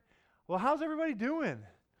Well, how's everybody doing?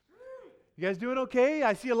 You guys doing okay?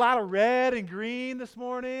 I see a lot of red and green this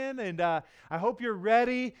morning, and I hope you're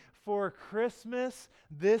ready for Christmas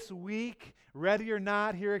this week. Ready or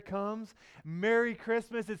not, here it comes. Merry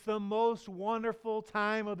Christmas. It's the most wonderful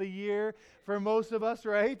time of the year for most of us,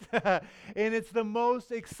 right? And it's the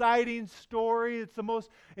most exciting story. It's the most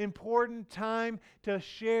important time to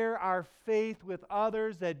share our faith with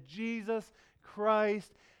others that Jesus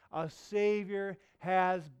Christ, a Savior,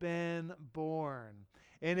 has been born.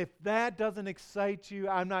 And if that doesn't excite you,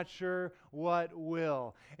 I'm not sure what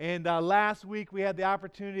will. And last week we had the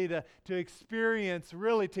opportunity to experience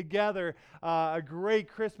really together a great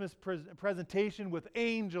Christmas presentation with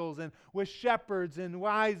angels and with shepherds and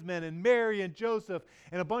wise men and Mary and Joseph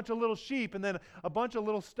and a bunch of little sheep and then a bunch of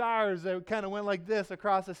little stars that kind of went like this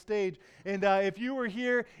across the stage. And if you were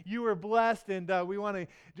here, you were blessed, and we want to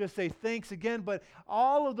just say thanks again. But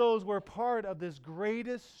all of those were part of this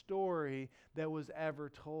greatest story that was ever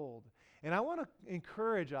told. And I want to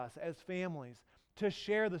encourage us as families to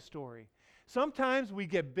share the story. Sometimes we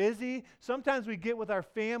get busy. Sometimes we get with our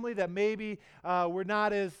family that maybe we're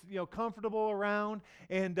not as comfortable around.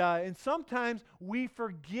 And sometimes we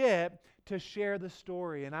forget to share the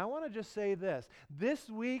story. And I want to just say this. This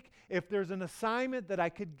week, if there's an assignment that I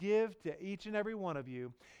could give to each and every one of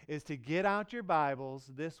you, is to get out your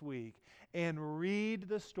Bibles this week and read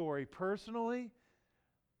the story personally.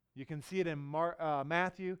 You can see it in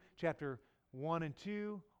Matthew chapter 1 and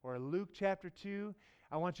 2 or Luke chapter 2.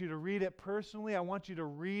 I want you to read it personally. I want you to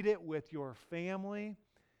read it with your family.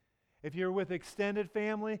 If you're with extended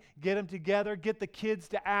family, get them together. Get the kids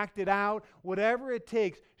to act it out. Whatever it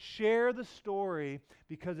takes, share the story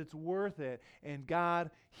because it's worth it. And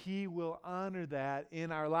God, He will honor that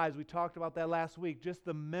in our lives. We talked about that last week, just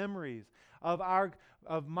the memories of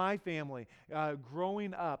my family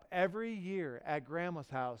growing up. Every year at Grandma's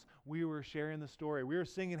house, we were sharing the story. We were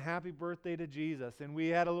singing Happy Birthday to Jesus, and we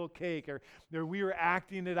had a little cake, or we were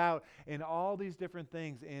acting it out, and all these different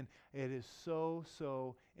things. And it is so,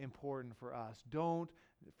 so important for us. Don't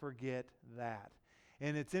forget that.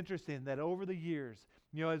 And it's interesting that over the years,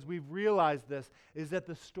 as we've realized this, is that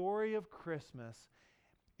the story of Christmas,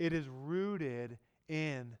 it is rooted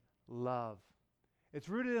in love. It's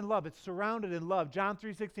rooted in love. It's surrounded in love. John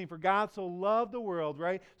 3:16, for God so loved the world,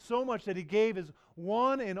 right? So much that He gave His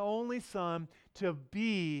one and only Son to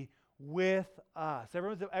be with us.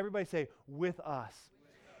 Everybody say, with us.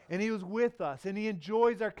 And He was with us, and He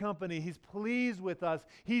enjoys our company. He's pleased with us.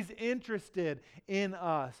 He's interested in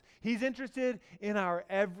us. He's interested in our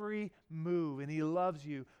every move, and He loves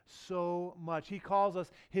you so much. He calls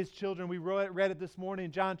us His children. We read it this morning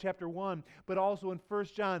in John chapter 1, but also in 1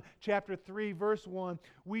 John chapter 3, verse 1,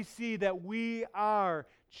 we see that we are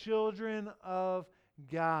children of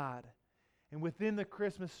God. And within the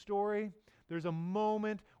Christmas story, there's a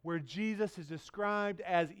moment where Jesus is described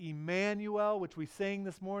as Emmanuel, which we sang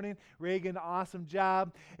this morning. Reagan, awesome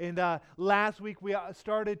job. And last week we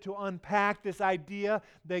started to unpack this idea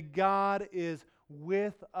that God is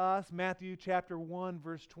with us. Matthew chapter 1,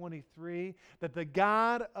 verse 23. That the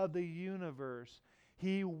God of the universe,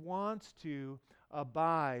 He wants to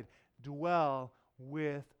abide, dwell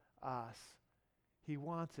with us. He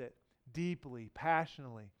wants it deeply,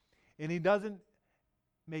 passionately. And He doesn't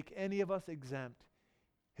make any of us exempt.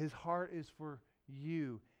 His heart is for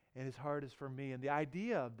you, and His heart is for me. And the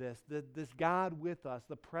idea of this God with us,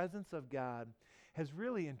 the presence of God, has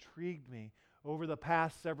really intrigued me over the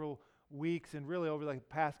past several weeks and really over the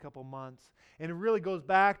past couple months. And it really goes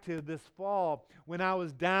back to this fall when I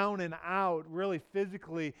was down and out, really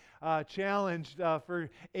physically challenged for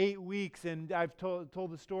 8 weeks. And I've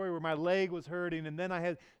told the story where my leg was hurting, and then I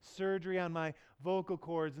had surgery on my vocal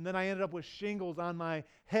cords, and then I ended up with shingles on my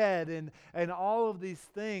head and all of these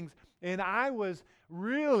things. And I was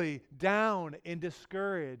really down and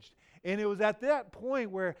discouraged. And it was at that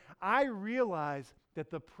point where I realized that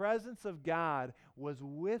the presence of God was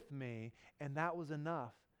with me, and that was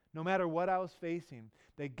enough. No matter what I was facing,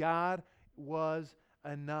 that God was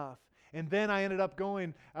enough. And then I ended up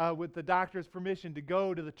going with the doctor's permission to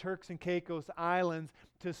go to the Turks and Caicos Islands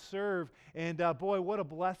to serve. And boy, what a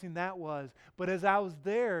blessing that was. But as I was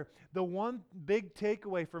there, the one big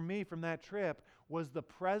takeaway for me from that trip was the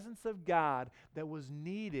presence of God that was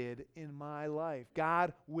needed in my life.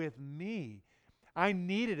 God with me. I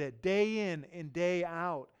needed it day in and day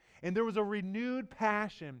out. And there was a renewed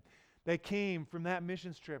passion that came from that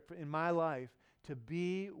missions trip in my life to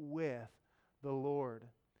be with the Lord.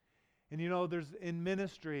 And there's in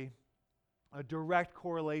ministry a direct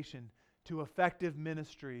correlation to effective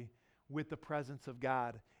ministry with the presence of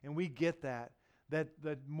God. And we get that. that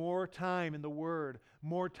the more time in the Word,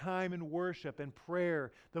 more time in worship and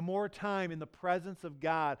prayer, the more time in the presence of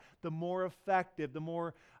God, the more effective, the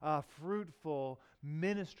more fruitful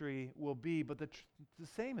ministry will be. But the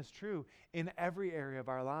same is true in every area of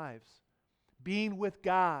our lives. Being with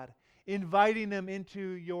God, inviting Him into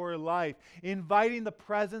your life, inviting the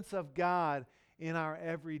presence of God in our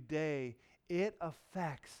everyday, it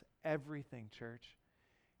affects everything, church,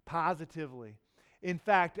 positively. In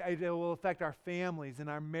fact, it will affect our families and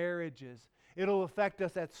our marriages. It'll affect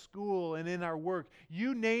us at school and in our work.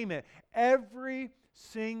 You name it. Every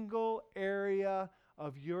single area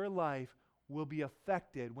of your life will be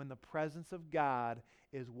affected when the presence of God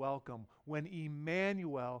is welcome, when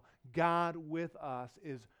Emmanuel, God with us,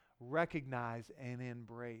 is recognized and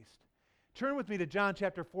embraced. Turn with me to John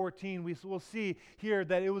chapter 14. We'll see here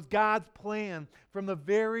that it was God's plan from the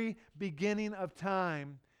very beginning of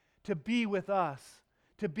time to be with us,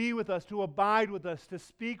 to abide with us, to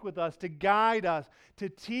speak with us, to guide us, to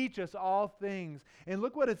teach us all things. And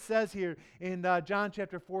look what it says here in John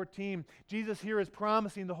chapter 14. Jesus here is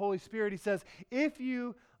promising the Holy Spirit. He says, "If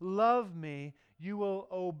you love me, you will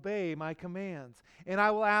obey my commands. And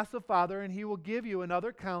I will ask the Father, and He will give you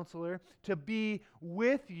another counselor to be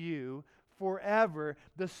with you forever,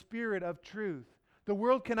 the Spirit of truth. The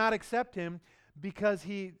world cannot accept Him because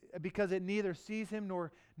it neither sees Him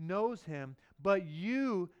nor knows Him, but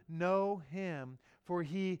you know Him, for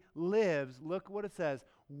He lives," look what it says,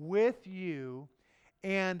 "with you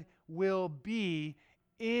and will be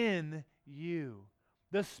in you."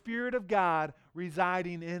 The Spirit of God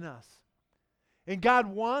residing in us. And God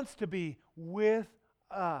wants to be with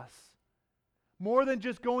us. More than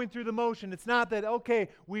just going through the motion. It's not that, okay,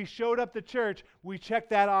 we showed up to church, we checked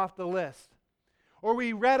that off the list. Or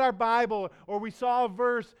we read our Bible, or we saw a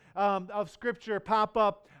verse of Scripture pop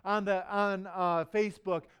up on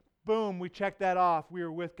Facebook. Boom, we checked that off. We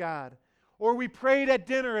were with God. Or we prayed at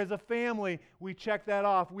dinner as a family. We checked that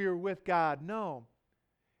off. We were with God. No,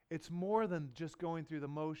 it's more than just going through the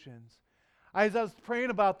motions. As I was praying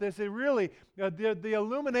about this, it really, the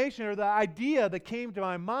illumination or the idea that came to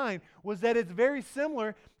my mind was that it's very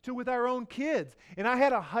similar to with our own kids. And I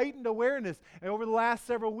had a heightened awareness over the last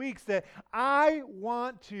several weeks that I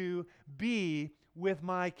want to be with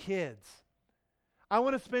my kids. I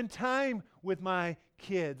want to spend time with my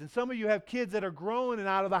kids. And some of you have kids that are growing and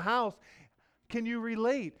out of the house. Can you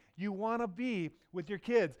relate? You want to be with your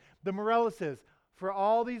kids. The Morellises, for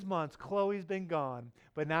all these months, Chloe's been gone,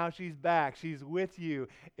 but now she's back. She's with you.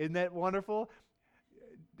 Isn't that wonderful?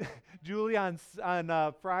 Julie, on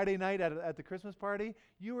Friday night at the Christmas party,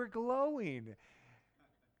 you were glowing.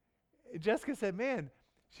 Jessica said, man,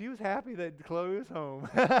 she was happy that Chloe was home.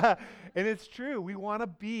 And it's true. We want to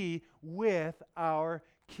be with our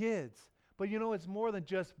kids. But you know, it's more than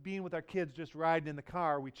just being with our kids, just riding in the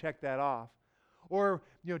car. We check that off. Or,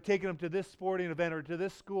 taking them to this sporting event or to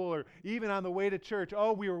this school or even on the way to church.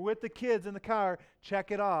 Oh, we were with the kids in the car.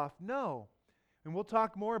 Check it off. No. And we'll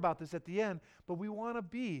talk more about this at the end. But we want to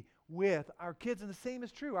be with our kids. And the same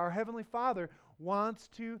is true. Our Heavenly Father wants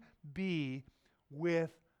to be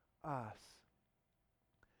with us.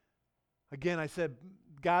 Again, I said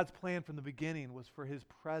God's plan from the beginning was for His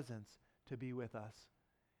presence to be with us.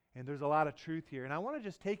 And there's a lot of truth here. And I want to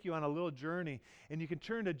just take you on a little journey. And you can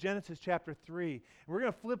turn to Genesis chapter 3. And we're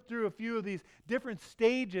going to flip through a few of these different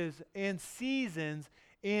stages and seasons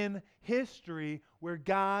in history where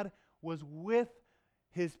God was with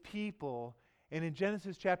His people. And in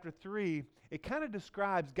Genesis chapter 3, it kind of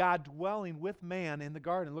describes God dwelling with man in the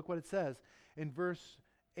garden. Look what it says in verse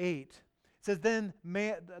 8. It says, Then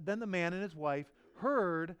the man and his wife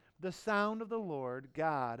heard the sound of the Lord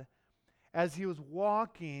God as He was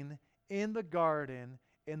walking in the garden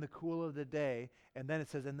in the cool of the day. And then it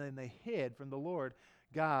says, and then they hid from the Lord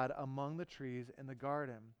God among the trees in the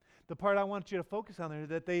garden. The part I want you to focus on there is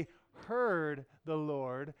that they heard the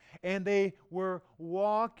Lord and they were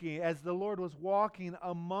walking, as the Lord was walking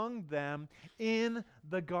among them in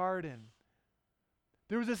the garden.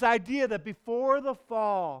 There was this idea that before the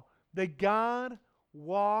fall, that God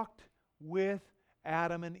walked with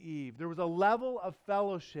Adam and Eve. There was a level of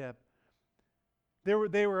fellowship.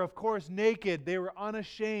 They were, of course, naked. They were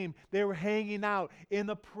unashamed. They were hanging out in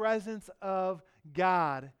the presence of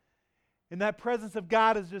God. And that presence of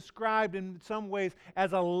God is described in some ways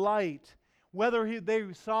as a light. Whether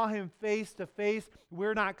they saw Him face to face,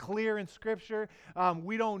 we're not clear in Scripture.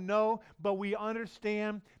 We don't know, but we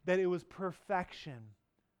understand that it was perfection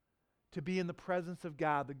to be in the presence of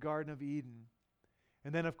God, the Garden of Eden.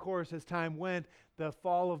 And then, of course, as time went, the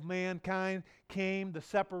fall of mankind came, the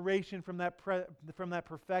separation from that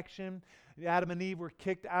perfection. Adam and Eve were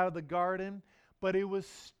kicked out of the garden. but it was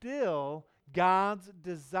still God's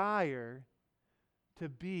desire to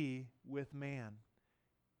be with man.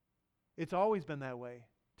 It's always been that way,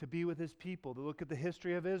 to be with his people. To look at the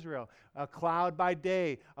history of Israel, a cloud by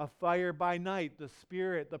day, a fire by night, the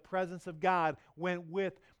Spirit, the presence of God went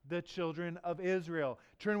with the children of Israel.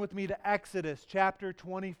 Turn with me to Exodus chapter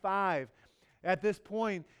 25. At this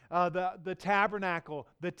point, the tabernacle,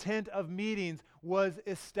 the tent of meetings, was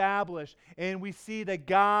established. And we see that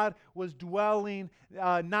God was dwelling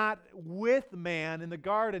not with man in the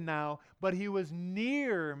garden now, but he was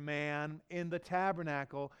near man in the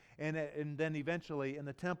tabernacle and then eventually in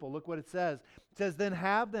the temple. Look what it says. It says, "Then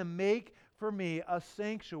have them make for me a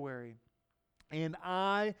sanctuary, and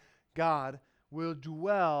I, God, will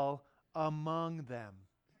dwell among them."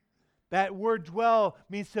 That word dwell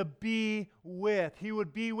means to be with. He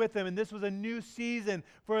would be with them. And this was a new season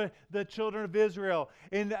for the children of Israel.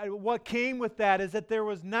 And what came with that is that there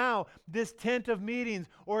was now this tent of meetings,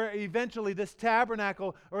 or eventually this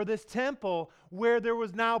tabernacle or this temple, where there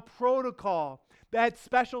was now protocol. At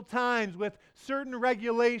special times with certain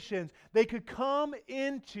regulations, they could come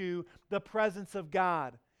into the presence of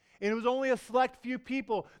God. And it was only a select few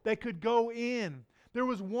people that could go in. There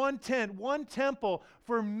was one tent, one temple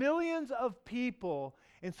for millions of people.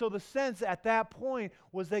 And so the sense at that point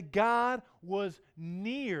was that God was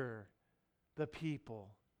near the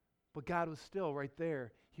people. But God was still right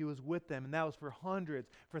there. He was with them. And that was for hundreds,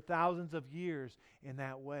 for thousands of years in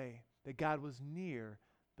that way, that God was near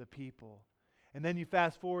the people. And then you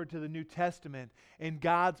fast forward to the New Testament, and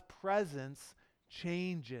God's presence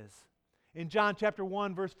changes. In John chapter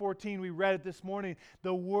 1, verse 14, we read it this morning,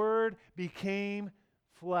 the Word became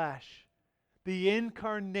flesh. The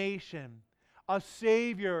incarnation, a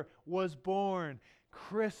Savior was born.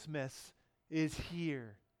 Christmas is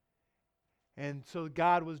here. And so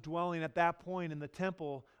God was dwelling at that point in the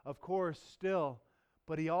temple, of course, still,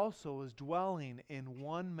 but he also was dwelling in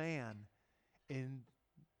one man, in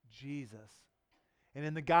Jesus. And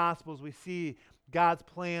in the Gospels, we see God's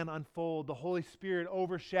plan unfold. The Holy Spirit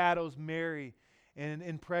overshadows Mary and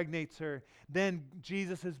impregnates her. Then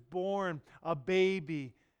Jesus is born, a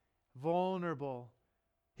baby, vulnerable.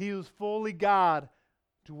 He was fully God,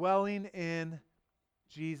 dwelling in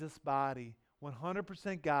Jesus' body.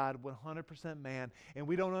 100% God, 100% man. And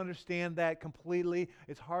we don't understand that completely.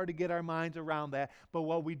 It's hard to get our minds around that. But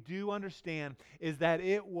what we do understand is that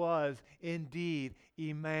it was indeed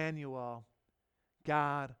Emmanuel,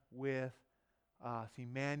 God with us.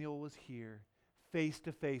 Emmanuel was here, face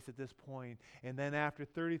to face at this point. And then after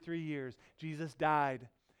 33 years, Jesus died.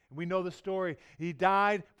 And we know the story. He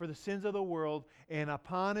died for the sins of the world, and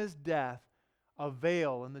upon his death, a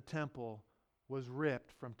veil in the temple was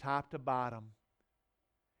ripped from top to bottom.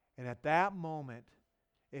 And at that moment,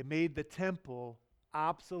 it made the temple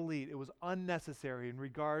obsolete. It was unnecessary in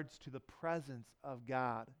regards to the presence of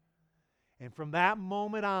God. And from that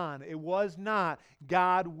moment on, it was not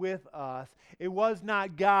God with us. It was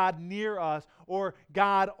not God near us or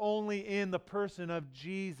God only in the person of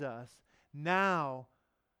Jesus. Now,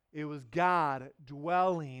 it was God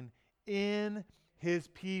dwelling in his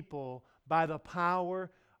people by the power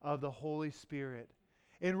of the Holy Spirit.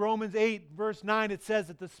 In Romans 8, verse 9, it says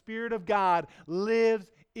that the Spirit of God lives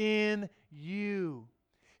in you.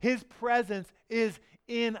 His presence is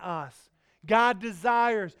in us. God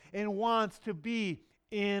desires and wants to be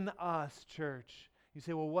in us, church. You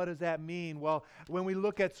say, well, what does that mean? Well, when we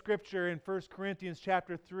look at Scripture in 1 Corinthians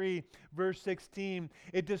chapter 3, verse 16,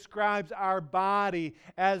 it describes our body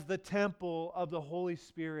as the temple of the Holy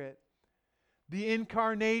Spirit. The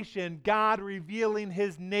incarnation, God revealing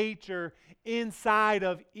his nature inside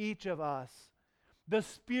of each of us. The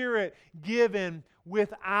Spirit given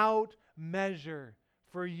without measure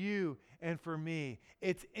for you and for me.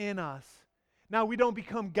 It's in us. Now, we don't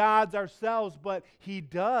become gods ourselves, but he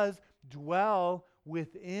does dwell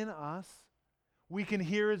within us. We can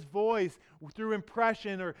hear his voice through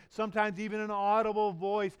impression or sometimes even an audible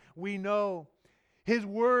voice. We know his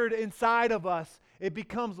word inside of us. It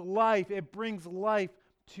becomes life. It brings life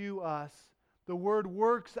to us. The word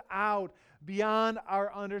works out beyond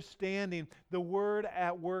our understanding. The word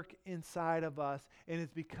at work inside of us. And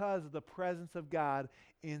it's because of the presence of God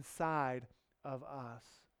inside of us.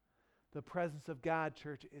 The presence of God,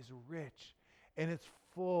 church, is rich and it's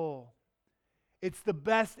full. It's the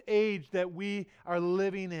best age that we are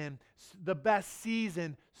living in, the best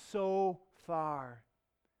season so far.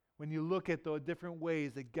 When you look at the different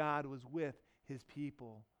ways that God was with his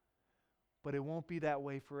people. But it won't be that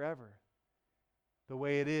way forever. The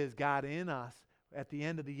way it is, God in us, at the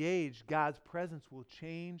end of the age, God's presence will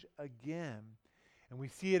change again. And we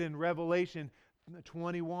see it in Revelation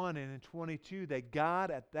 21 and in 22 that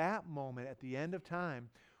God at that moment, at the end of time,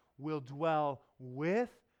 will dwell with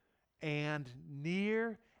and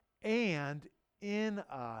near and in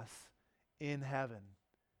us in heaven.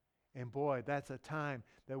 And boy, that's a time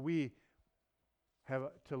that we have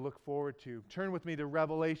to look forward to. Turn with me to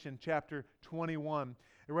Revelation chapter 21.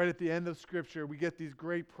 And right at the end of Scripture, we get these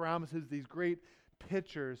great promises, these great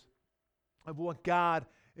pictures of what God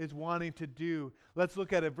is wanting to do. Let's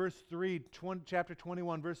look at it. Verse 3, chapter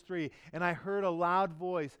 21, verse 3. And I heard a loud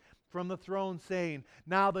voice from the throne saying,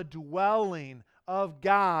 now the dwelling of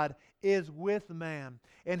God is with man,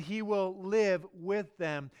 and he will live with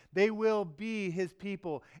them. They will be his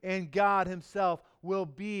people, and God himself will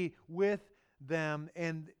be with them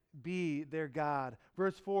and be their God.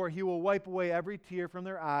 Verse 4, he will wipe away every tear from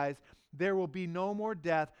their eyes. There will be no more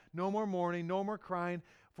death, no more mourning, no more crying,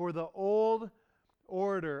 for the old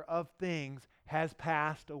order of things has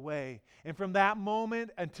passed away. And from that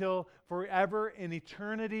moment until forever in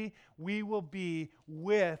eternity, we will be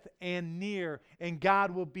with and near, and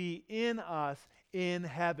God will be in us in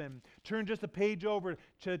heaven. Turn just a page over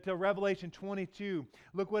to Revelation 22.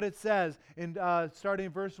 Look what it says, in starting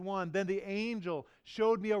in verse 1. Then the angel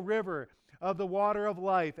showed me a river of the water of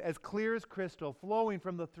life, as clear as crystal, flowing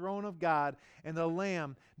from the throne of God and the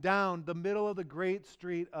Lamb down the middle of the great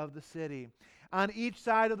street of the city. On each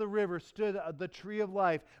side of the river stood the tree of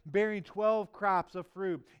life, bearing 12 crops of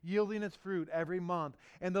fruit, yielding its fruit every month.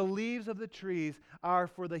 And the leaves of the trees are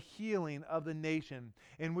for the healing of the nation.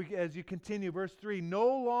 And as you continue, verse 3, no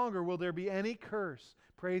longer will there be any curse.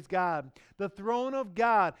 Praise God. The throne of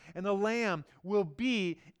God and the Lamb will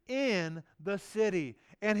be in the city,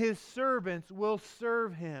 and his servants will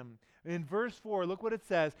serve him. In verse 4, look what it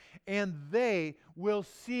says, and they will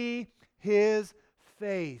see his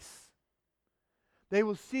face. They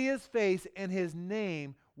will see his face, and his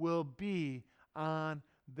name will be on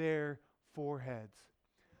their foreheads.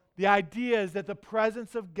 The idea is that the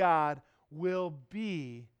presence of God will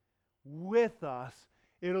be with us.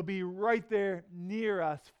 It'll be right there near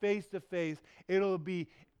us, face to face. It'll be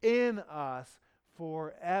in us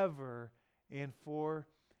forever and for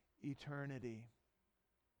eternity.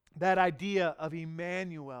 That idea of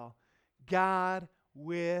Emmanuel, God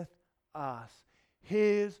with us,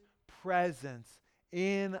 his presence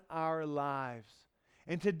in our lives.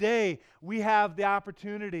 And today we have the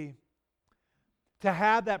opportunity to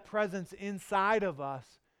have that presence inside of us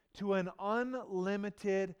to an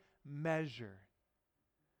unlimited measure.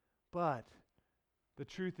 But the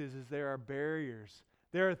truth is there are barriers.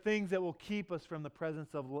 There are things that will keep us from the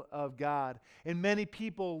presence of God. And many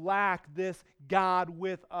people lack this God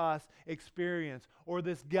with us experience, or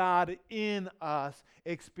this God in us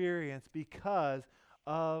experience, because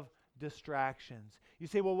of distractions. You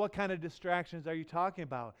say, well, what kind of distractions are you talking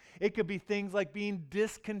about? It could be things like being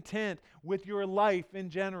discontent with your life in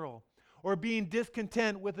general, or being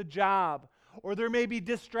discontent with a job. Or there may be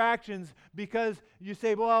distractions because you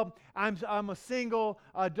say, well, I'm a single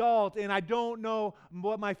adult and I don't know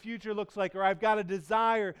what my future looks like, or I've got a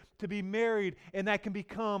desire to be married, and that can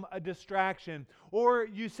become a distraction. Or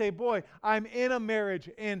you say, boy, I'm in a marriage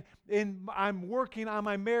and I'm working on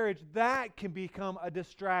my marriage. That can become a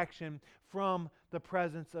distraction from the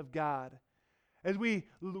presence of God. As we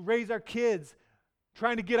raise our kids,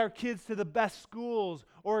 trying to get our kids to the best schools,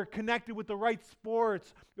 or connected with the right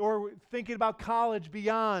sports, or thinking about college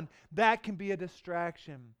beyond, that can be a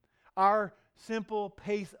distraction. Our simple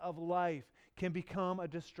pace of life can become a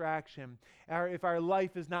distraction. If our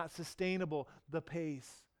life is not sustainable, the pace.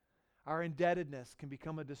 Our indebtedness can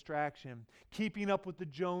become a distraction. Keeping up with the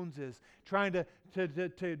Joneses, trying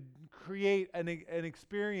to create an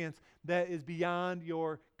experience that is beyond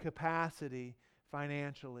your capacity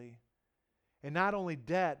financially. And not only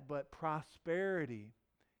debt, but prosperity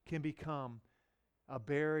can become a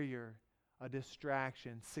barrier, a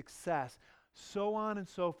distraction, success, so on and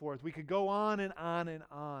so forth. We could go on and on and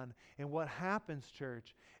on. And what happens,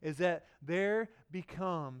 church, is that there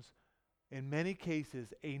becomes, in many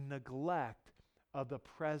cases, a neglect of the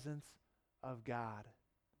presence of God.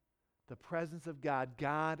 The presence of God,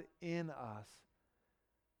 God in us,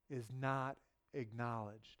 is not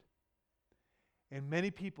acknowledged. And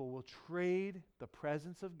many people will trade the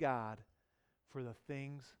presence of God for the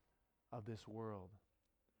things of this world.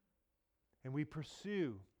 And we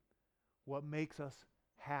pursue what makes us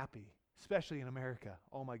happy, especially in America.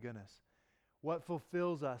 Oh my goodness. What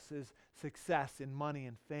fulfills us is success and money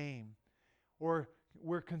and fame. Or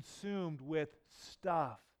we're consumed with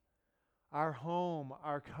stuff. Our home,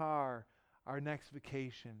 our car, our next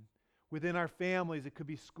vacation. Within our families, it could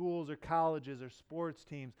be schools or colleges or sports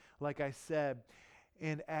teams, like I said.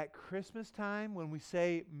 And at Christmas time, when we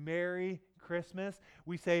say Merry Christmas,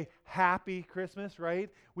 we say Happy Christmas, right?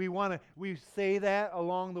 We say that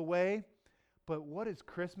along the way. But what is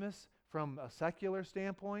Christmas from a secular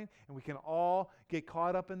standpoint? And we can all get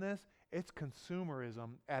caught up in this. It's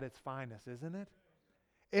consumerism at its finest, isn't it?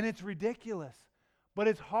 And it's ridiculous. But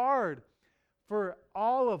it's hard for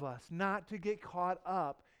all of us not to get caught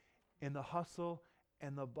up in the hustle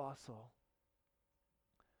and the bustle.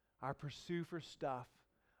 Our pursuit for stuff,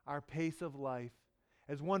 our pace of life.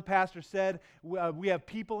 As one pastor said, we have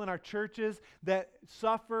people in our churches that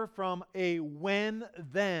suffer from a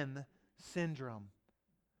when-then syndrome.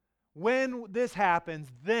 When this happens,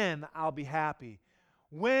 then I'll be happy.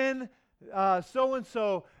 When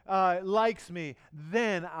so-and-so likes me,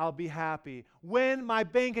 then I'll be happy. When my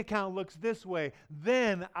bank account looks this way,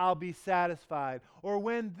 then I'll be satisfied. Or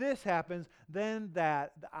when this happens, then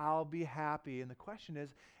that I'll be happy. And the question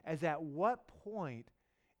is at what point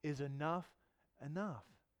is enough enough?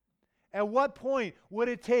 At what point would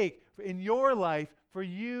it take in your life for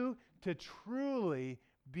you to truly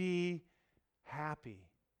be happy?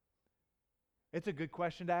 It's a good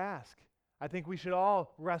question to ask. I think we should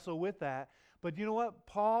all wrestle with that. But you know what?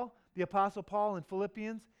 Paul, the Apostle Paul in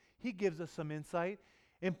Philippians, he gives us some insight.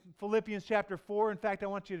 In Philippians chapter 4, in fact, I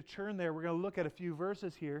want you to turn there. We're going to look at a few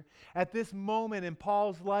verses here. At this moment in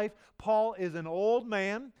Paul's life, Paul is an old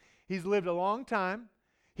man. He's lived a long time.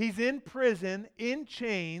 He's in prison, in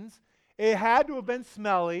chains. It had to have been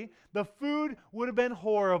smelly. The food would have been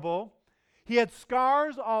horrible. He had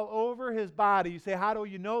scars all over his body. You say, how do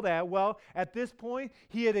you know that? Well, at this point,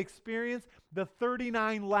 he had experienced the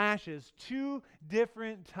 39 lashes 2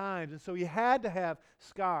 different times. And so he had to have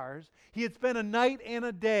scars. He had spent a night and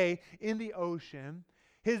a day in the ocean.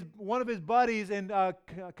 One of his buddies and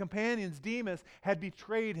companions, Demas, had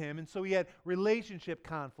betrayed him, and so he had relationship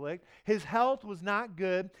conflict. His health was not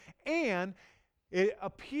good, and it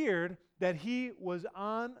appeared that he was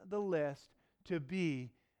on the list to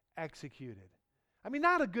be executed. I mean,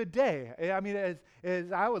 not a good day. I mean,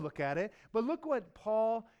 as I would look at it. But look what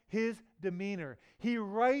Paul, his demeanor. He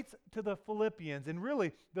writes to the Philippians, and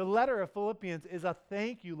really, the letter of Philippians is a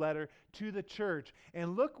thank you letter to the church.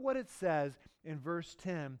 And look what it says in verse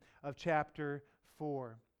 10 of chapter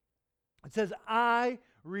 4. It says, I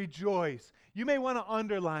rejoice. You may want to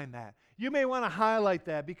underline that. You may want to highlight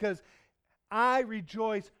that, because I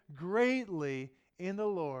rejoice greatly in the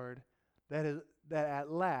Lord that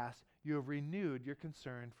at last you have renewed your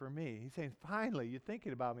concern for me. He's saying, finally, you're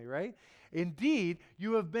thinking about me, right? Indeed,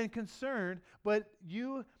 you have been concerned, but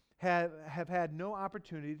you have had no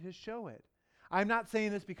opportunity to show it. I'm not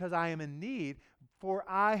saying this because I am in need, for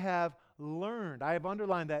I have learned. I have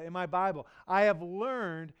underlined that in my Bible. I have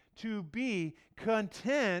learned to be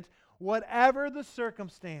content whatever the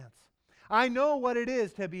circumstance. I know what it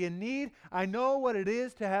is to be in need. I know what it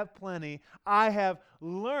is to have plenty. I have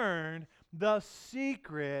learned the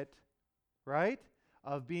secret, right,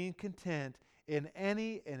 of being content in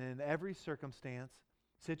any and in every circumstance,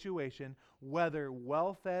 situation, whether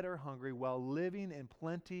well-fed or hungry, while living in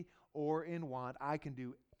plenty or in want. I can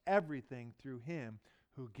do everything through Him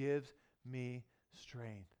who gives me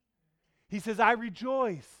strength. He says, I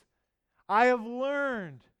rejoice. I have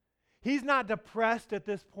learned. He's not depressed at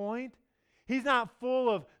this point. He's not full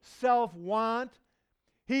of self-want.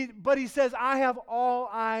 But he says, I have all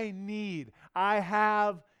I need. I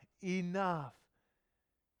have enough.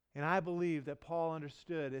 And I believe that Paul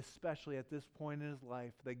understood, especially at this point in his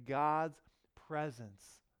life, that God's presence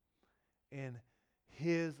in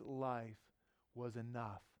his life was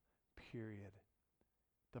enough, period.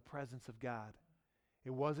 The presence of God.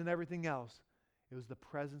 It wasn't everything else. It was the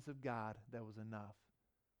presence of God that was enough.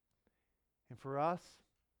 And for us,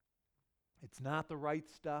 it's not the right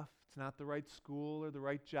stuff. It's not the right school or the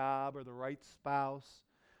right job or the right spouse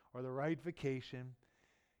or the right vacation.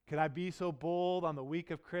 Could I be so bold on the week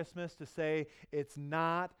of Christmas to say it's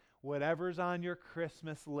not whatever's on your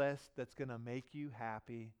Christmas list that's going to make you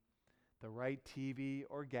happy, the right TV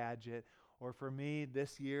or gadget. Or for me,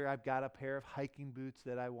 this year I've got a pair of hiking boots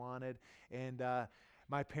that I wanted, and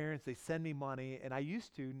my parents, they send me money, and I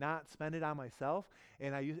used to not spend it on myself,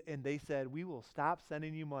 and they said, we will stop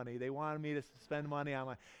sending you money. They wanted me to spend money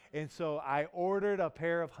on and so I ordered a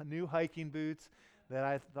pair of new hiking boots that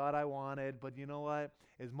I thought I wanted, but you know what?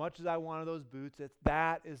 As much as I wanted those boots,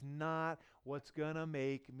 that is not what's going to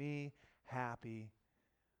make me happy.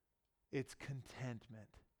 It's contentment.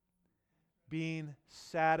 Being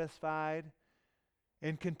satisfied.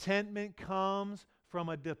 And contentment comes from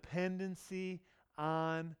a dependency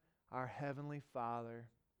on our Heavenly Father,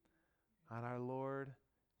 on our Lord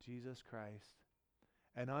Jesus Christ.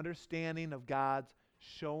 An understanding of God's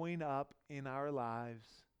showing up in our lives,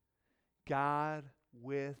 God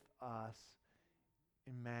with us,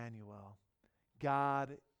 Emmanuel,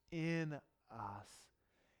 God in us,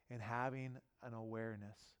 and having an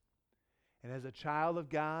awareness. And as a child of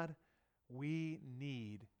God, we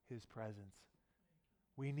need His presence.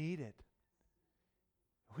 We need it.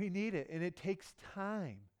 We need it, and it takes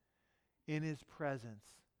time in His presence.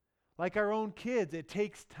 Like our own kids, it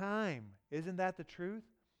takes time. Isn't that the truth?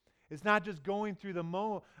 It's not just going through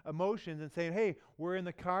the emotions and saying, hey, we're in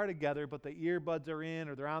the car together, but the earbuds are in,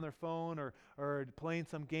 or they're on their phone, or playing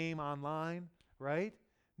some game online, right?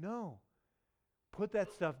 No. Put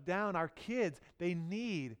that stuff down. Our kids, they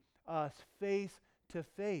need us face to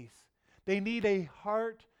face. They need a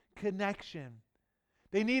heart connection.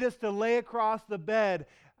 They need us to lay across the bed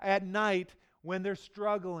at night when they're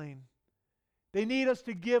struggling. They need us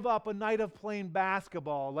to give up a night of playing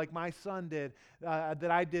basketball like my son did, that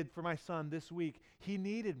I did for my son this week. He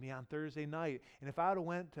needed me on Thursday night. And if I would have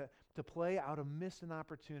went to play, I would have missed an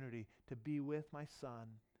opportunity to be with my son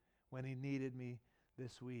when he needed me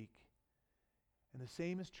this week. And the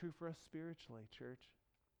same is true for us spiritually, church.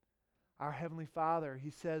 Our Heavenly Father,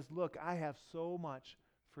 He says, look, I have so much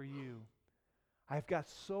for you. I've got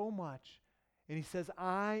so much. And He says,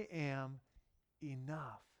 I am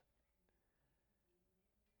enough.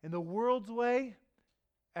 In the world's way,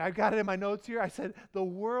 I've got it in my notes here, I said, the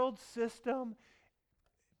world system,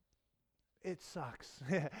 it sucks.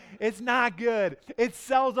 It's not good. It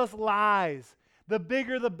sells us lies. The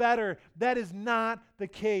bigger, the better. That is not the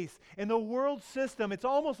case. In the world system, it's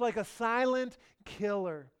almost like a silent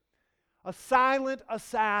killer. A silent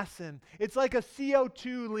assassin. It's like a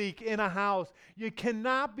CO2 leak in a house. You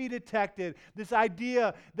cannot be detected. This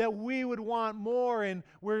idea that we would want more and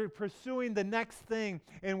we're pursuing the next thing,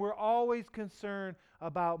 and we're always concerned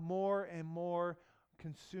about more and more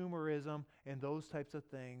consumerism and those types of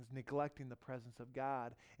things, neglecting the presence of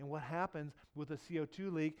God. And what happens with a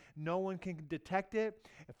CO2 leak, no one can detect it.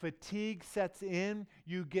 Fatigue sets in.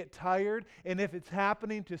 You get tired. And if it's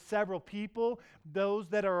happening to several people, those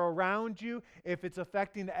that are around you, if it's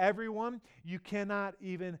affecting everyone, you cannot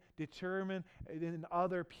even determine in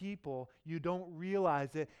other people. You don't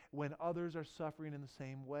realize it when others are suffering in the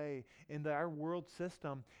same way. In our world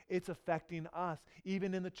system, it's affecting us,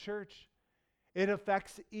 even in the church. It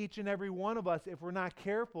affects each and every one of us. If we're not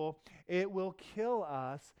careful, it will kill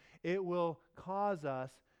us. It will cause us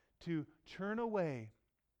to turn away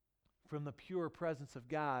from the pure presence of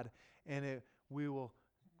God, and we will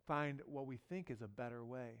find what we think is a better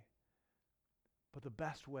way. But the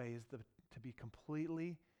best way is to be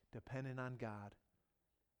completely dependent on God.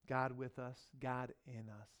 God with us, God in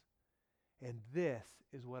us. And this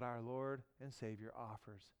is what our Lord and Savior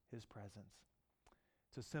offers, His presence.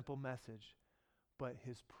 It's a simple message. But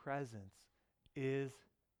His presence is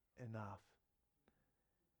enough.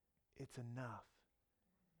 It's enough.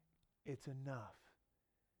 It's enough.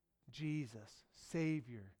 Jesus,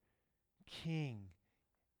 Savior, King,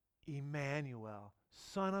 Emmanuel,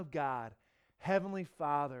 Son of God, Heavenly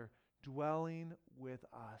Father, dwelling with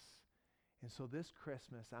us. And so this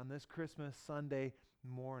Christmas, on this Christmas Sunday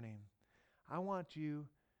morning, I want you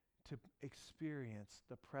to experience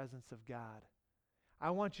the presence of God. I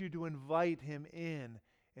want you to invite Him in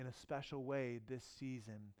a special way this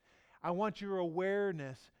season. I want your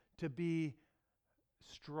awareness to be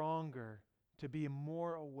stronger, to be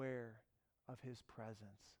more aware of His presence.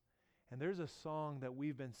 And there's a song that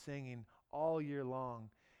we've been singing all year long.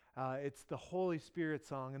 It's the Holy Spirit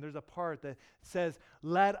song, and there's a part that says,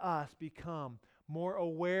 let us become more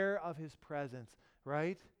aware of His presence,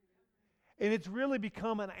 right? And it's really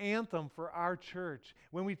become an anthem for our church.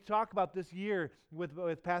 When we talk about this year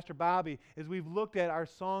with Pastor Bobby, as we've looked at our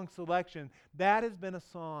song selection, that has been a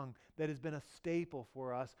song that has been a staple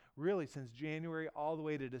for us really since January all the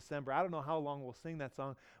way to December. I don't know how long we'll sing that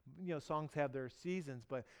song. You know, songs have their seasons,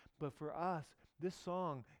 but for us, this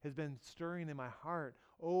song has been stirring in my heart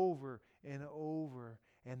over and over,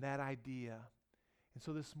 and that idea. And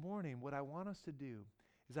so this morning, what I want us to do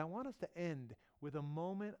is I want us to end with a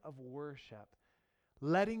moment of worship,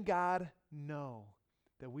 letting God know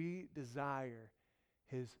that we desire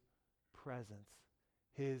His presence,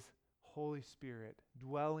 His Holy Spirit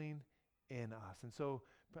dwelling in us. And so,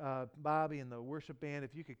 Bobby and the worship band,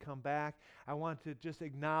 if you could come back, I want to just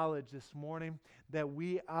acknowledge this morning that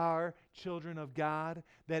we are children of God,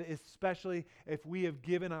 that especially if we have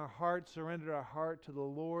given our heart, surrendered our heart to the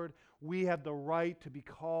Lord, we have the right to be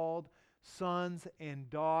called sons and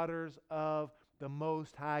daughters of the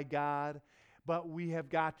Most High God. But we have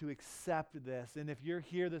got to accept this. And if you're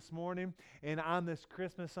here this morning and on this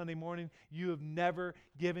Christmas Sunday morning, you have never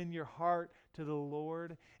given your heart to the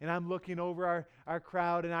Lord. And I'm looking over our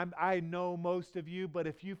crowd, and I know most of you, but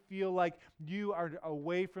if you feel like you are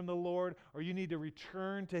away from the Lord or you need to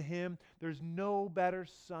return to Him, there's no better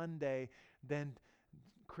Sunday than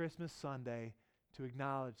Christmas Sunday to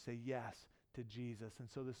acknowledge, say yes to Jesus. And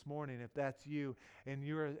so this morning, if that's you and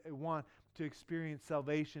you want to experience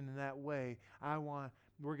salvation in that way,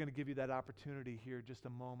 we're going to give you that opportunity here in just a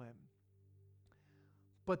moment.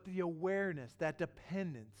 But the awareness, that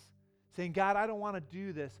dependence, saying, God, I don't want to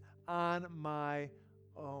do this on my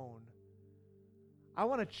own. I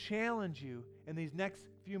want to challenge you in these next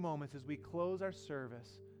few moments as we close our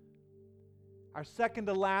service, our second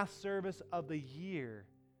to last service of the year.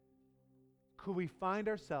 Could we find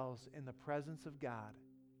ourselves in the presence of God,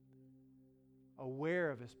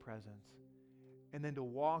 aware of His presence, and then to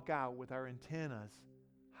walk out with our antennas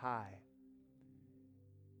high?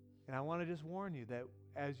 And I want to just warn you that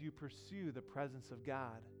as you pursue the presence of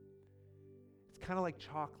God, it's kind of like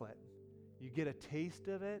chocolate. You get a taste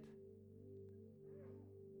of it,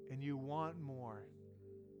 and you want more.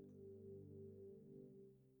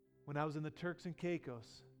 When I was in the Turks and Caicos,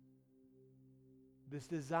 this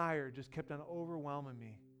desire just kept on overwhelming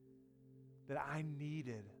me that I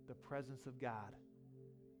needed the presence of God.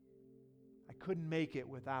 I couldn't make it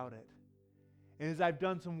without it. And as I've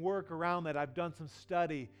done some work around that, I've done some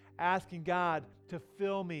study, asking God to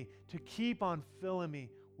fill me, to keep on filling me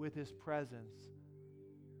with His presence.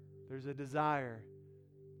 There's a desire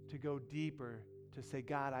to go deeper, to say,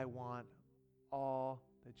 God, I want all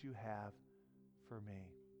that you have for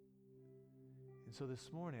me. And so this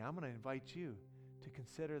morning, I'm going to invite you to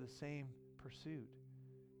consider the same pursuit.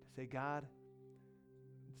 To say, God,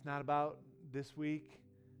 it's not about this week,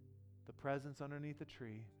 the presence underneath the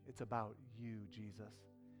tree. It's about you, Jesus.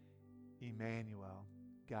 Emmanuel,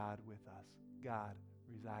 God with us. God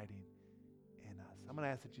residing in us. I'm going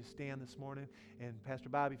to ask that you stand this morning, and Pastor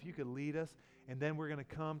Bob, if you could lead us, and then we're going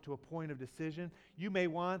to come to a point of decision. You may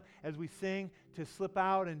want, as we sing, to slip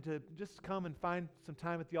out and to just come and find some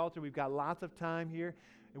time at the altar. We've got lots of time here,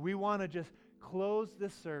 and we want to just close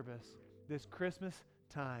this service, this Christmas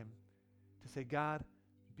time, to say, God,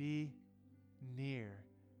 be near,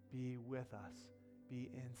 be with us,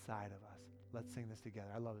 be inside of us. Let's sing this together.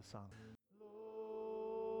 I love this song.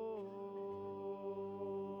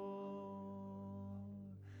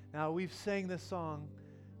 Now, we've sang this song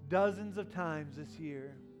dozens of times this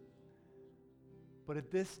year, but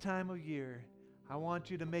at this time of year, I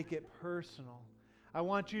want you to make it personal. I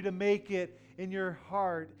want you to make it in your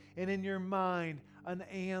heart and in your mind an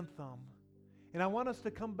anthem. And I want us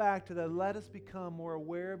to come back to that. Let us become more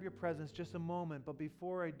aware of your presence just a moment. But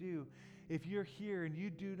before I do, if you're here and you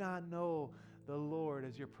do not know the Lord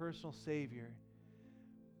as your personal Savior,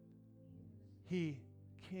 He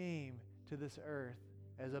came to this earth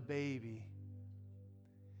as a baby.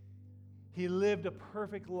 He lived a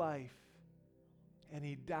perfect life, and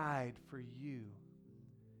He died for you.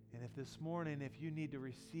 And if this morning, if you need to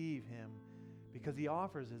receive Him, because He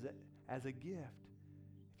offers it as a gift,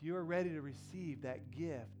 if you are ready to receive that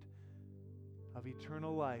gift of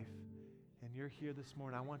eternal life, and you're here this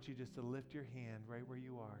morning, I want you just to lift your hand right where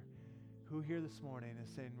you are. Who here this morning is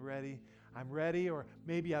saying, ready? I'm ready, or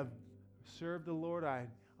maybe I've served the Lord, I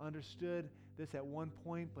understood this at one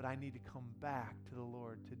point, but I need to come back to the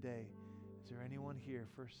Lord today. Is there anyone here,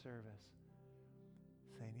 first service,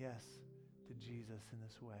 saying yes to Jesus in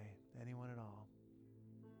this way? Anyone at all?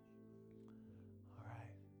 All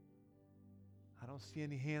right. I don't see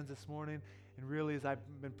any hands this morning, and really, as I've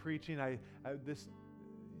been preaching,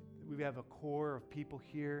 we have a core of people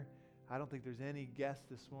here. I don't think there's any guests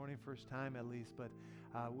this morning, first time at least, but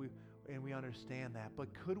we understand that.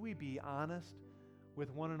 But could we be honest with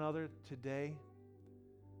one another today?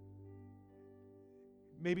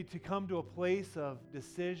 Maybe to come to a place of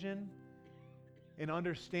decision and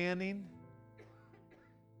understanding,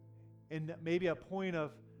 and maybe a point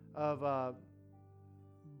of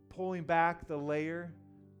pulling back the layer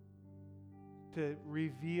to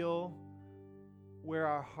reveal where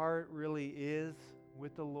our heart really is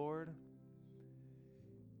with the Lord.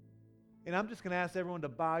 And I'm just going to ask everyone to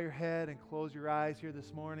bow your head and close your eyes here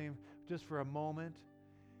this morning just for a moment,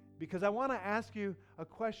 because I want to ask you a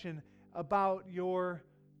question about your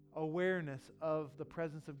awareness of the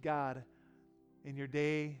presence of God in your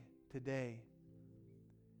day to day,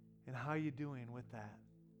 and how you doing with that.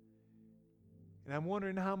 And I'm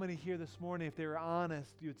wondering how many here this morning, if they were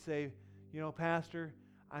honest, you'd say, Pastor,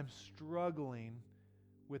 I'm struggling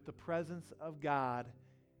with the presence of God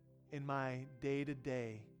in my day to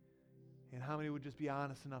day. And how many would just be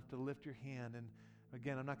honest enough to lift your hand? And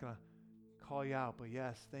again, I'm not going to call you out, but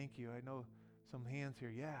yes, thank you. I know some hands here.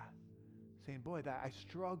 Yeah, saying, boy, that I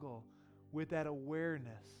struggle with that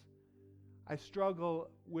awareness. I struggle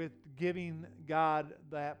with giving God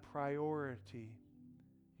that priority.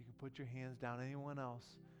 You can put your hands down. Anyone else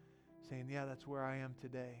saying, yeah, that's where I am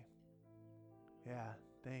today. Yeah,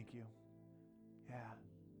 thank you. Yeah.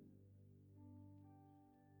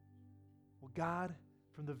 Well, God,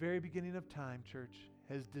 from the very beginning of time, church,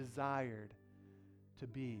 has desired to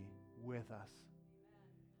be with us.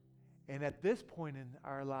 And at this point in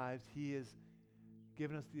our lives, He has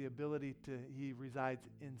given us the ability to, He resides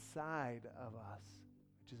inside of us,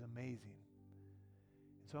 which is amazing.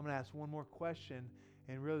 So I'm going to ask one more question,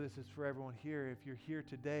 and really this is for everyone here. If you're here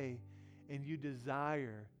today and you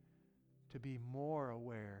desire to be more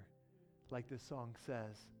aware, like this song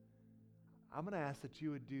says, I'm going to ask that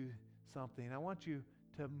you would do something. I want you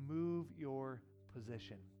to move your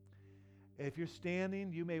position. If you're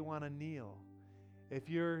standing, you may want to kneel. If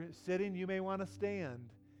you're sitting, you may want to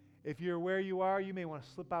stand. If you're where you are, you may want to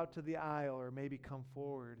slip out to the aisle or maybe come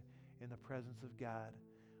forward in the presence of God.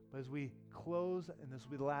 But as we close, and this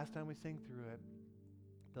will be the last time we sing through it,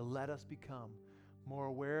 to let us become more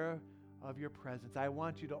aware of your presence. I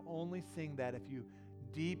want you to only sing that if you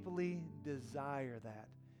deeply desire that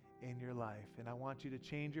in your life. And I want you to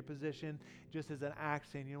change your position just as an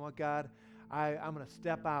act, saying, you know what, God, I'm going to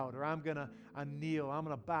step out, or I'm going to kneel. I'm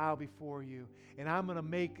going to bow before you, and I'm going to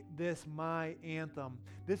make this my anthem.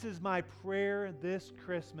 This is my prayer this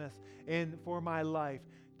Christmas and for my life,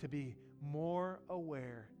 to be more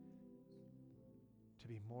aware. To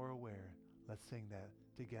be more aware. Let's sing that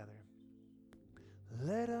together.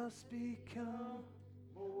 Let us become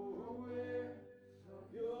more aware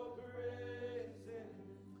of your presence,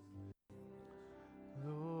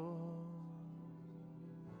 Lord.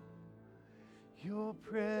 Your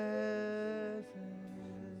presence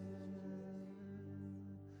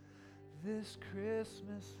this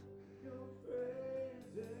Christmas. Your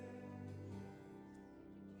presence.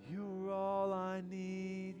 You're all I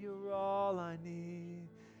need. You're all I need.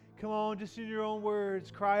 Come on, just in your own words,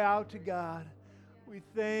 cry out to God. We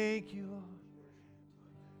thank you, Lord.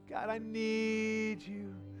 God, I need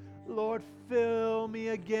you. Lord, fill me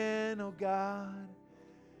again, oh God.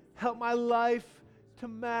 Help my life to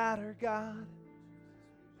matter, God.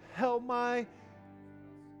 Help my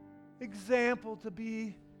example to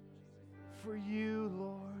be for you,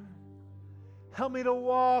 Lord. Help me to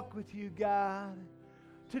walk with you, God.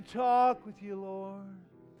 To talk with you, Lord.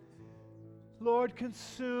 Lord,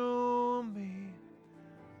 consume me.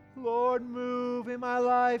 Lord, move in my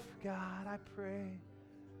life, God, I pray.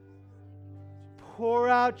 Pour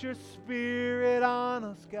out your Spirit on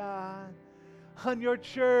us, God. On your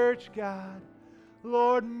church, God.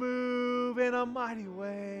 Lord, move in a mighty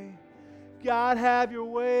way. God, have your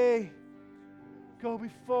way. Go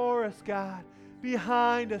before us, God.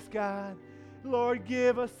 Behind us, God. Lord,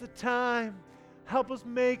 give us the time. Help us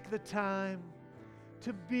make the time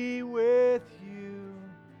to be with you.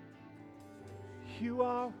 You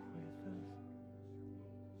are with us.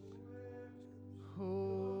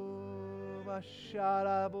 Oh,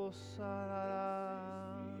 Basharabosara.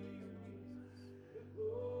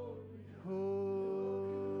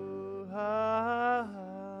 Oh,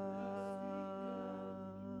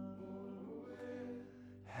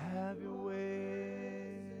 have your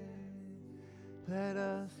way. Let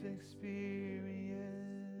us experience.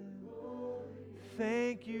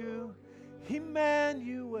 Thank you,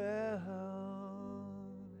 Emmanuel.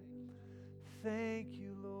 Thank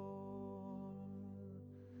you, Lord.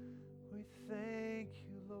 We thank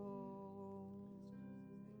you, Lord.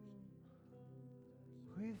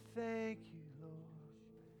 We thank you, Lord.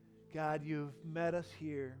 God, you've met us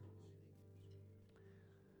here.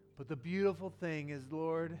 But the beautiful thing is,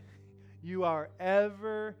 Lord, you are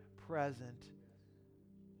ever present.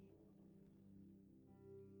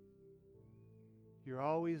 You're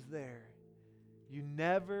always there. You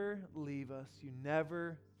never leave us. You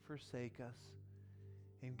never forsake us.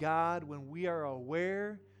 And God, when we are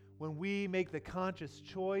aware, when we make the conscious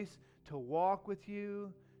choice to walk with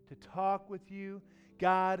you, to talk with you,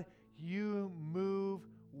 God, you move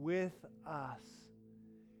with us.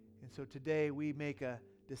 And so today we make a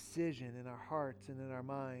decision in our hearts and in our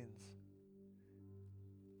minds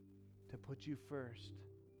to put you first,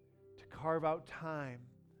 to carve out time.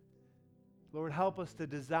 Lord, help us to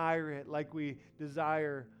desire it like we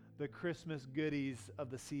desire the Christmas goodies of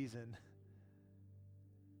the season.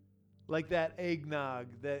 Like that eggnog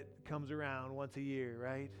that comes around once a year,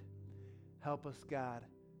 right? Help us, God,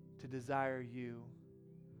 to desire you.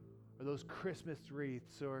 Or those Christmas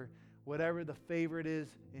wreaths, or whatever the favorite is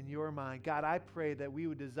in your mind. God, I pray that we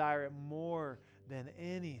would desire it more than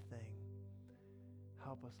anything.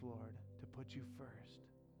 Help us, Lord, to put you first.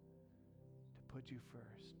 To put you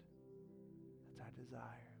first. That's our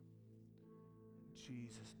desire. In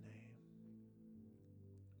Jesus' name.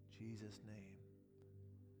 Jesus' name.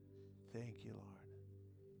 Thank you, Lord.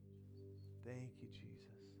 Thank you, Jesus.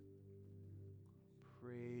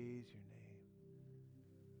 Praise your name.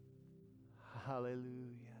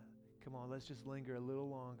 Hallelujah. Come on, let's just linger a little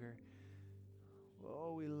longer.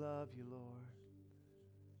 Oh, we love you, Lord.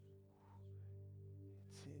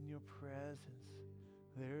 It's in your presence.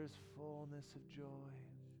 There's fullness of joy.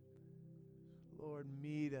 Lord,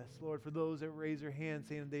 meet us. Lord, for those that raise their hands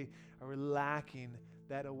saying they are lacking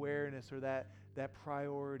that awareness or that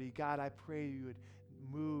priority, God, I pray you would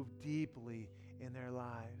move deeply in their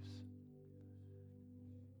lives.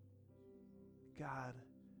 God,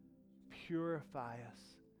 purify us.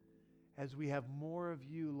 As we have more of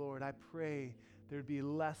you, Lord, I pray there'd be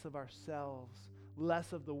less of ourselves,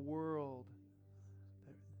 less of the world.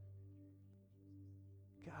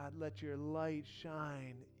 God, let your light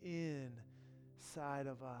shine inside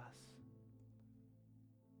of us.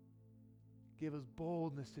 Give us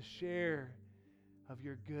boldness to share of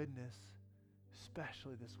your goodness,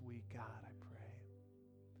 especially this week, God, I pray.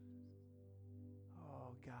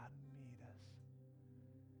 Oh, God, meet us.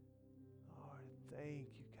 Lord, thank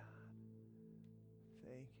you, God.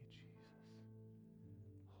 Thank you, Jesus.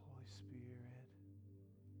 Holy Spirit,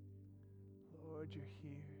 Lord, you're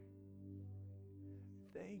here.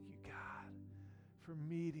 Thank you, God, for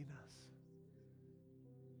meeting us.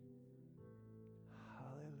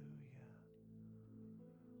 Hallelujah.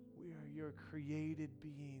 We are your created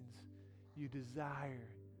beings. You desire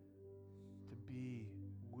to be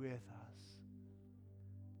with us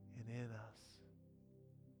and in us.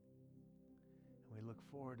 And we look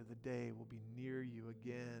forward to the day we'll be near you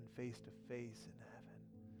again, face to face in heaven.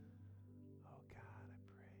 Oh God, I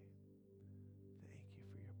pray. Thank you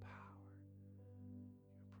for your power,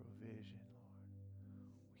 your provision, Lord.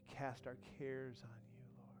 We cast our cares on you,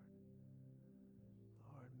 Lord.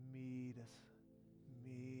 Lord, meet us.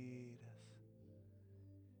 Meet us.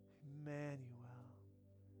 Emmanuel.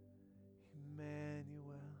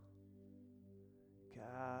 Emmanuel.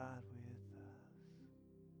 God with us.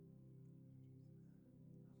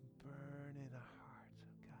 Burn in our hearts,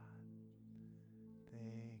 oh God.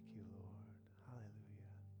 Thank you, Lord.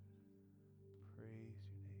 Hallelujah. Praise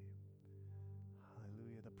your name.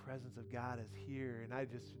 Hallelujah. The presence of God is here, and I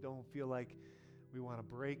just don't feel like we want to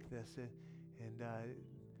break this. And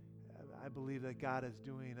I believe that God is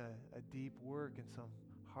doing a deep work in some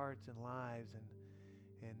hearts and lives.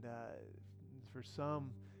 And for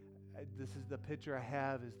some, this is the picture I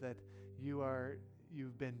have, is that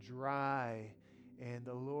you've been dry, and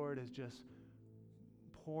the Lord is just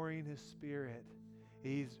pouring His Spirit.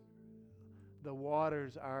 The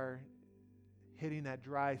waters are hitting that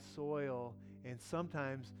dry soil, and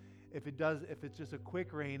sometimes if it's just a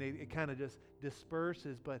quick rain, it kind of just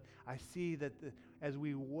disperses. But I see that as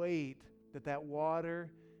we wait, that water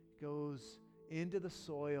goes into the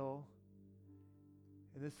soil.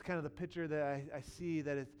 And this is kind of the picture that I see,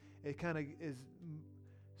 that it kind of is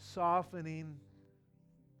softening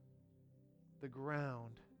the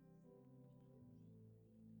ground.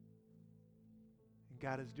 And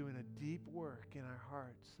God is doing a deep work in our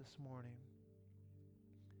hearts this morning.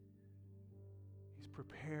 He's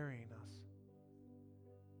preparing us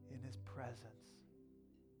in His presence.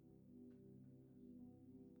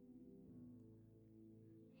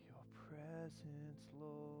 Your presence,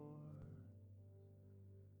 Lord.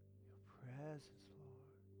 Your presence,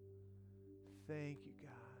 Lord. Thank you,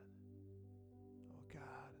 God. Oh,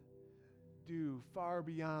 God. Do far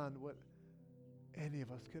beyond what any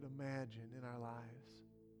of us could imagine in our lives.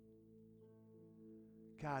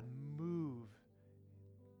 God, move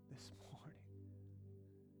this morning.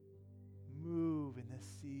 Move in this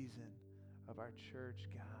season of our church,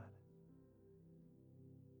 God.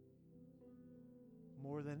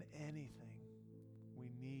 More than anything, we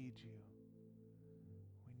need you.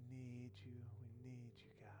 We need you. We need you,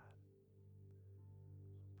 God.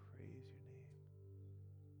 Praise your name.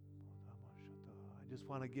 I just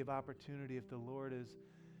want to give opportunity, if the Lord is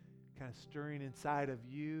kind of stirring inside of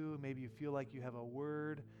you, maybe you feel like you have a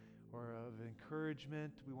word or of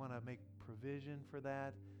encouragement, we want to make provision for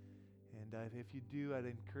that. And if you do, I'd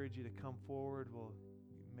encourage you to come forward. We'll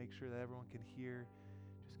make sure that everyone can hear.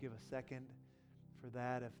 Just give a second for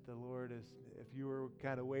that. If you were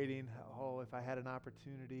kind of waiting, if I had an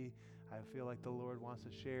opportunity, I feel like the Lord wants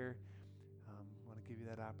to share. I want to give you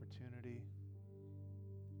that opportunity.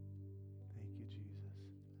 Thank you, Jesus.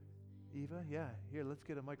 Eva, yeah, here, let's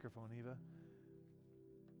get a microphone, Eva.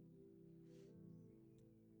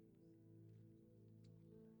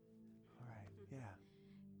 All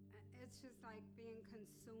just like being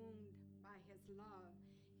consumed by his love.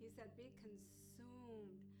 He said, be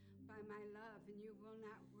consumed by my love, and you will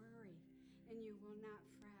not worry, and you will not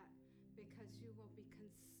fret, because you will be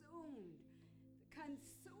consumed.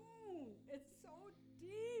 Consumed. It's so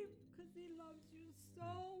deep, because he loves you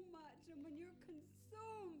so much. And when you're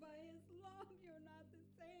consumed by his love, you're not the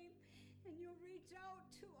same. And you'll reach out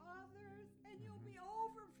to others, and you'll be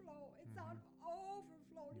overflow. It's out of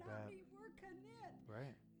overflow, not me working it.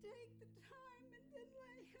 Right. Take the time and then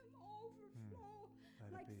let him overflow.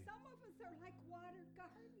 Like some of us are like watered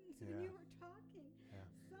gardens when you were talking. Yeah.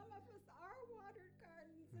 Some of us are watered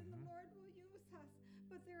gardens, and the Lord will use us.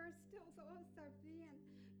 But there are still those that are being,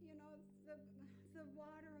 the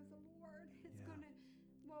water of the Lord. It's going to,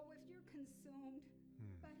 if you're consumed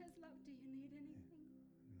by his love, do you need anything?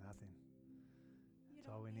 Nothing. You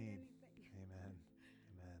That's all we need. Anything. Amen.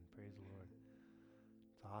 Amen. Praise the Lord.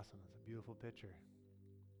 It's awesome. It's a beautiful picture.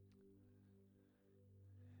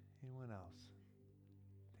 Anyone else?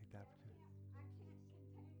 Take that I can't contain this.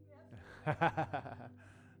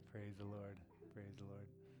 Praise the Lord. Praise the Lord.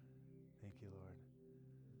 Thank you, Lord.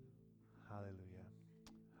 Hallelujah.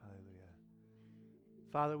 Hallelujah.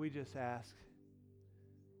 Father, we just ask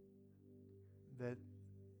that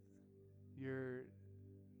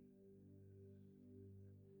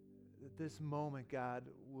that this moment, God,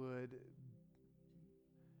 would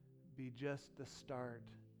be just the start.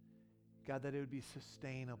 God, that it would be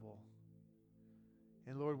sustainable.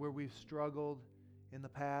 And Lord, where we've struggled in the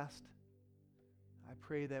past, I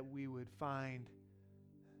pray that we would find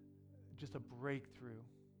just a breakthrough.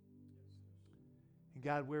 And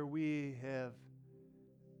God, where we have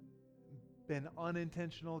been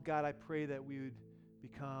unintentional, God, I pray that we would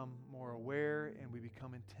become more aware and we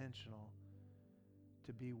become intentional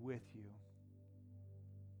to be with you.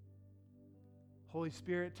 Holy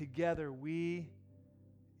Spirit, together we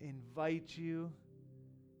invite you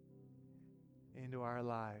into our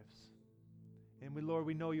lives. And Lord,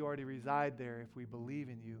 we know you already reside there if we believe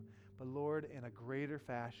in you. But Lord, in a greater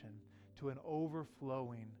fashion, to an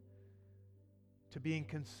overflowing, to being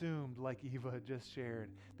consumed like Eva just shared,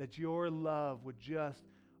 that your love would just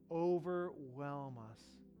overwhelm us.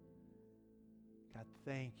 God,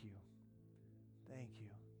 thank you. Thank you.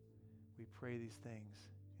 We pray these things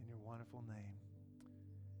in your wonderful name.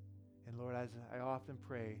 And Lord, as I often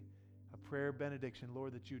pray, a prayer benediction,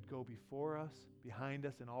 Lord, that you'd go before us, behind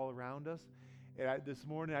us, and all around us. And this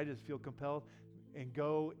morning, I just feel compelled, and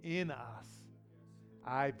go in us,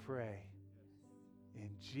 I pray. In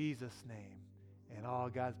Jesus' name. And all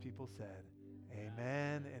God's people said,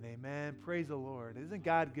 amen and amen. Praise the Lord. Isn't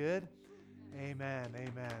God good? Amen.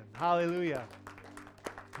 Amen. Hallelujah.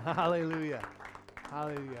 Hallelujah.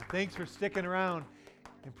 Hallelujah. Thanks for sticking around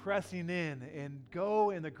and pressing in, and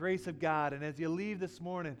go in the grace of God. And as you leave this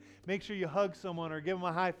morning, make sure you hug someone or give them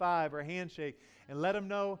a high five or a handshake and let them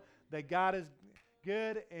know that God is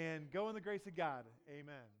good, and go in the grace of God.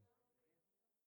 Amen.